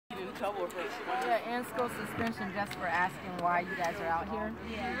trouble for it. Yeah, and school suspension just for asking why you guys are out here.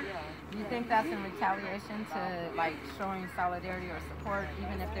 Yeah. Do you think that's in retaliation to like showing solidarity or support,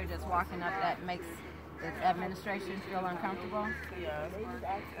 even if they're just walking up, that makes the administration feel uncomfortable? Yeah.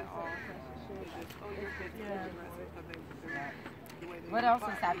 What else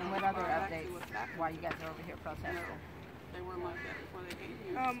is happening? What other updates while you guys are over here protesting? They weren't like that before they came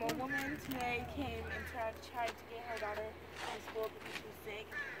here. A woman today came and tried to get her daughter to school because she was sick,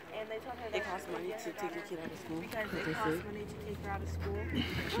 and they told her that It costs money to take your kid out of school because it costs money to take her out of school.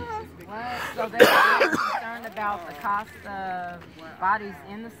 What? So they're more concerned about the cost of bodies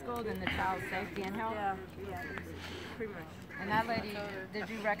in the school than the child's safety and health? Yeah, pretty much. And that lady, did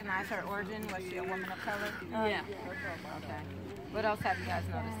you recognize her origin? Was she a woman of color? Yeah. Okay. What else have you guys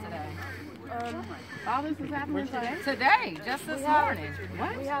noticed today? All this is happening today? Today, just this morning.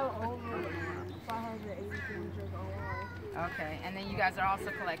 What? We have over 580 signatures online. Okay, and then you guys are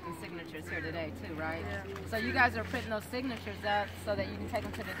also collecting signatures here today too, right? Yeah. So you guys are putting those signatures up so that you can take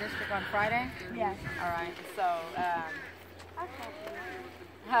them to the district on Friday? Yes. All right, so,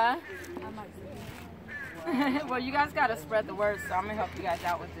 huh? Well, you guys got to spread the word, so I'm going to help you guys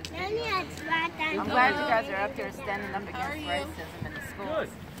out with this video. I'm glad you guys are up here standing up against racism in the schools.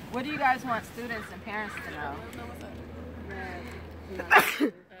 What do you guys want students and parents to know?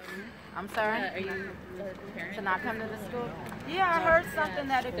 I'm sorry? Are you To not come to the school? Yeah, I heard something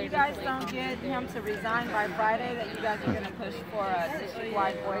that if you guys don't get him to resign by Friday, that you guys are going to push for a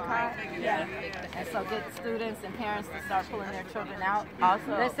district-wide boycott. Yeah. And so get students and parents to start pulling their children out.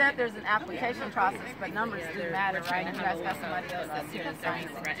 Also, they said there's an application process, but numbers do matter, right? And you guys got somebody else that's here to sign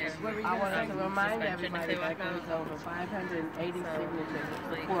signatures. What were you I going to wanted say? to remind everybody that there's over 580 signatures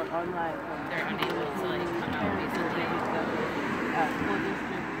for online. they're unable to like come out basically. School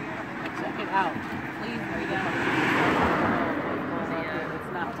district. Check it out. Please read out. It's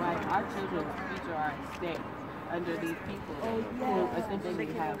not right. Our children's future are at stake under these people who essentially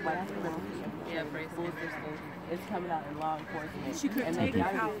have white supremacy. Yeah, School system. It's coming out in law enforcement. She could and take they it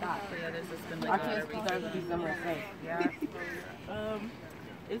gotta out. be stopped. So yeah, there's just been Our like kids deserve to be somewhere safe. Yeah.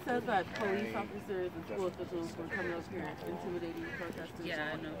 It says that police officers and school officials were coming up here intimidating protesters.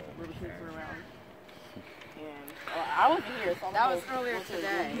 Yeah, I know. Where the kids were around. And I wasn't here. So That was earlier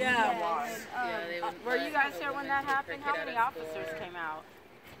today. Yeah. they would, Were you guys here when that happened? How many officers came out?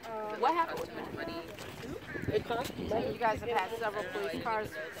 What happened? too much money. It cost money. You guys have had several police cars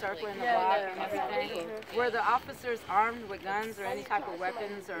circling the block and everything. Were the officers armed with guns or any type of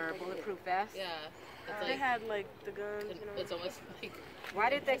weapons or bulletproof vests? Yeah. It's They like had like the guns, you know. it's almost like Why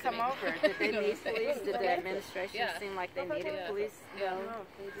did they come over? Did they need police? Did the administration seem like they needed police? yeah.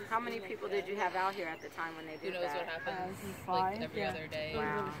 How many people did you have out here at the time when they Who did knows what that? happens like every other day.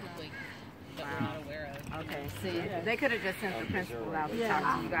 Wow. Like that we're not aware of. Okay, see, they could have just sent the principal out to talk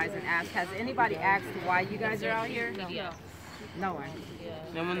to you guys and ask. Has anybody asked why you guys are out here? Yeah. No one.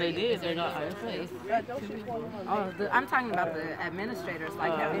 And when they did, they got ISS. Oh, I'm talking about the administrators.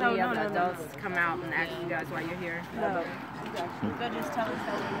 Like, have any of the adults come out and ask you guys why you're here? No. They just tell us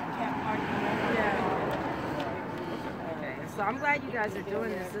that we can't party. Okay, so I'm glad you guys are doing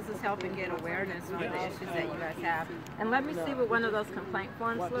this. This is helping get awareness on the issues that you guys have. And let me see what one of those complaint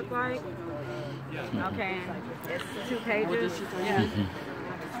forms look like. Okay, it's 2 pages. Yeah.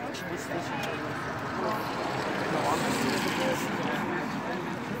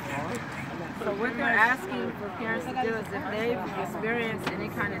 So what they're asking for parents to do is if they've experienced any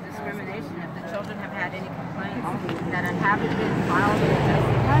kind of discrimination, if the children have had any complaints that haven't been filed in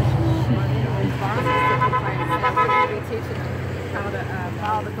investigation or any responses to complaints, that we're going to be teaching them how to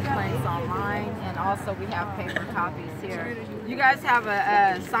file the complaints online, and also we have paper copies here. You guys have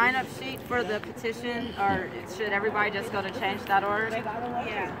a sign-up sheet for the petition, or should everybody just go to change.org?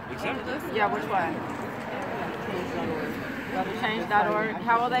 Yeah. Yeah, which one? Go to change.org.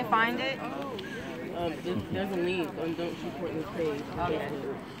 How will they find it? There's a link on Don't Support This page. Okay.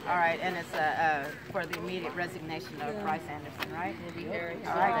 All right, and it's for the immediate resignation of Bryce Anderson, right?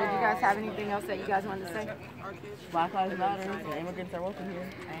 All right. Did you guys have anything else that you guys wanted to say? Black Lives Matter and immigrants are welcome here.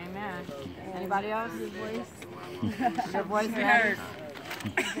 Amen. Anybody else? Your voice matters.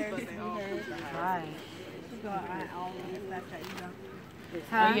 Right.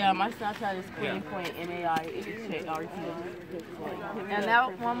 Oh yeah, my Snapchat is queen.mai.rt. And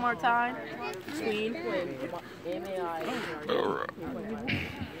that one more time?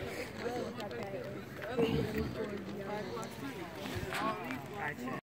 Queen.mai.rt.